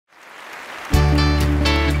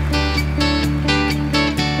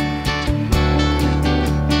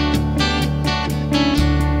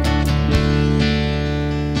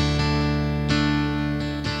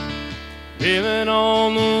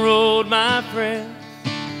friends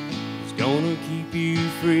is gonna keep you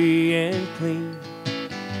free and clean.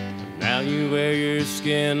 But now you wear your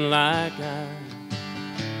skin like ice,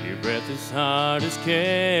 your breath is hard as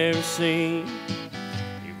kerosene.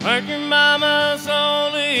 You weren't your mama's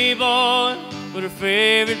only boy, but her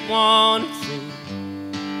favorite one it seemed.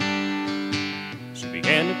 She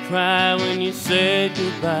began to cry when you said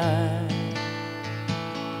goodbye,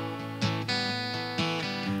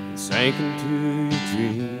 and sank into your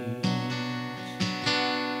dreams.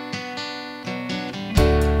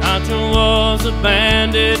 Pancho was a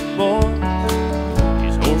bandit boy.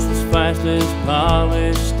 His horse was fast as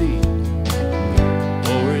polished steel.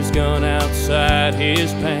 Wore his gun outside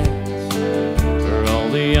his pants for all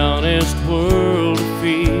the honest world to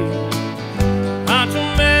feel. Pancho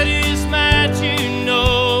met his match, you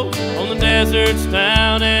know, on the deserts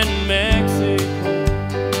down in Mexico.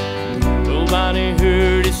 Nobody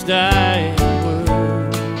heard his dying words.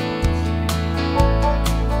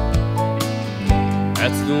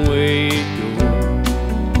 That's the way it goes.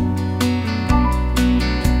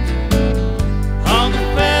 On the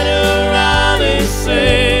federales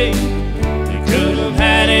say they could have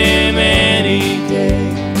had him any day.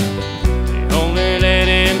 They only let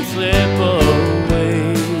him slip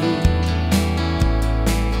away.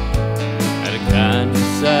 Out of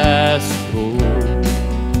kindness, I suppose.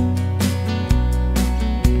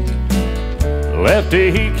 Lefty,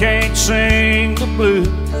 he can't sing the blues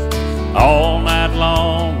all night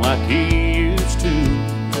long like he used to.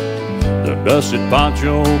 The dust that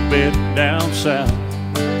Pancho bit down south,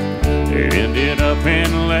 it ended up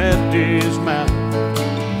in Lefty's mouth.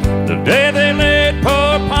 The day they laid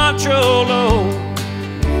poor Pancho low,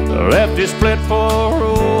 Lefty split for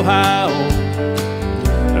Ohio,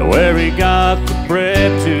 where he got the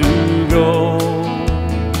bread to go.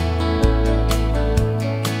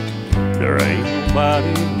 There ain't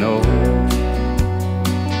nobody knows.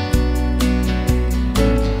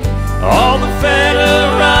 All the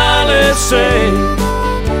federales say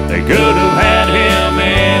they could have had him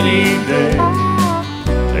any day.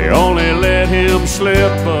 They only let him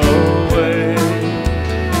slip away.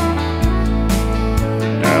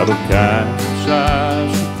 Out of kindness,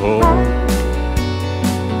 I suppose.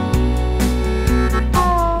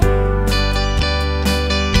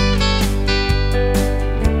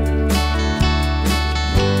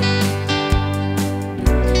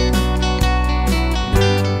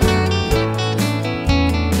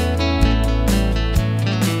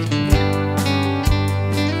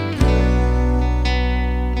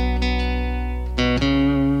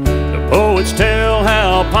 Poets tell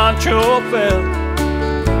how Pancho felt.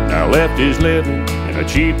 Now Lefty's living in a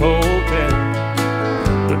cheap hotel.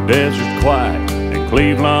 The desert's quiet and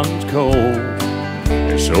Cleveland's cold,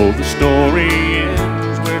 and so the story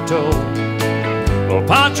ends, we're told. Well,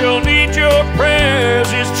 Pancho needs your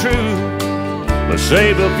prayers, it's true, but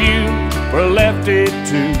save a few for Lefty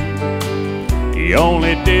too. He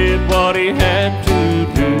only did what he had to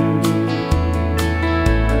do,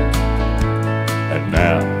 and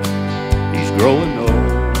now growing old.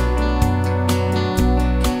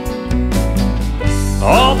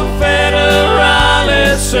 All the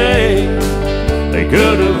federales say they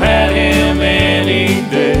could have had him any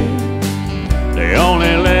day. They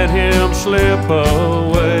only let him slip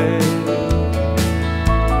away.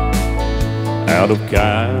 Out of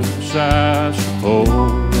kindness, I suppose.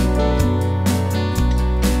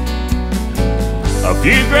 A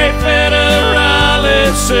few great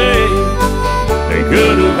federales say they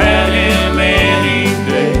could have had him any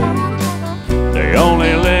day. They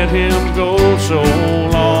only let him go so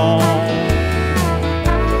long.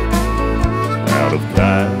 Out of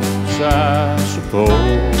kindness, I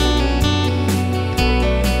suppose.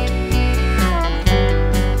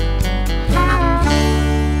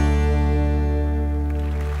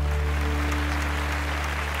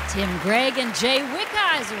 Tim Gregg and Jay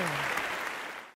Wickheiser.